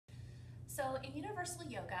So in Universal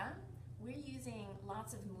Yoga, we're using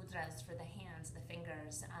lots of mudras for the hands, the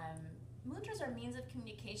fingers. Mudras are means of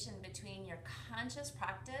communication between your conscious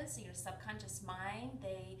practice and your subconscious mind.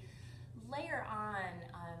 They layer on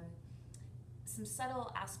some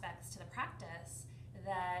subtle aspects to the practice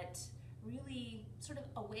that really sort of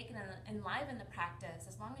awaken and enliven the practice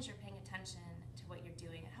as long as you're paying attention to what you're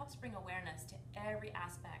doing. It helps bring awareness to every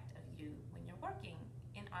aspect of you when you're working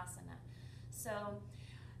in asana. So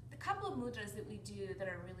the couple of mudras that we do that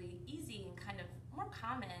are really easy and kind of more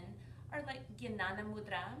common are like Mandala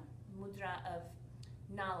Mudra, mudra of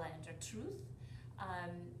knowledge or truth.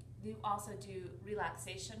 We also do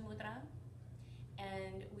relaxation mudra,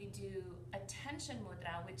 and we do attention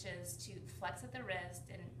mudra, which is to flex at the wrist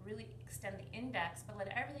and really extend the index, but let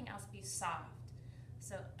everything else be soft.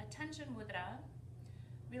 So attention mudra,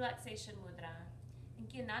 relaxation mudra, and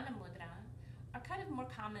Mandala Mudra are kind of more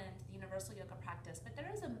common to the Universal Yoga practice, but there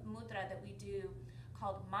is a mudra that we do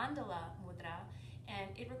called Mandala Mudra,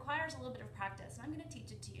 and it requires a little bit of practice, and I'm going to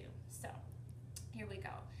teach it to you. So here we go.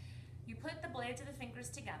 You put the blades of the fingers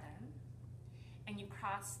together, and you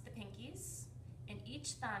cross the pinkies, and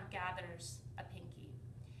each thumb gathers a pinky.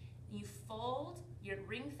 You fold your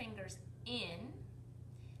ring fingers in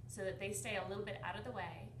so that they stay a little bit out of the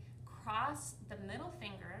way. Cross the middle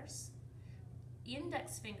fingers,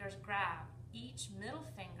 index fingers grab each middle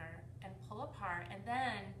finger and pull apart, and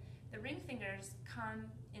then the ring fingers come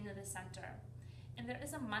into the center. And there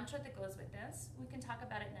is a mantra that goes with this. We can talk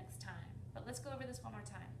about it next time, but let's go over this one more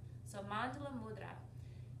time. So Mandala Mudra,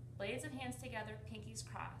 blades of hands together, pinkies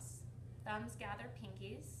cross. Thumbs gather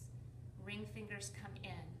pinkies, ring fingers come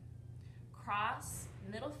in. Cross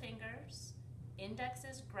middle fingers,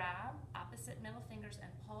 indexes grab opposite middle fingers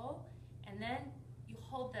and pull, and then you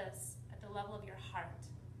hold this at the level of your heart.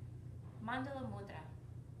 Mandala Mudra.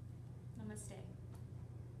 Namaste.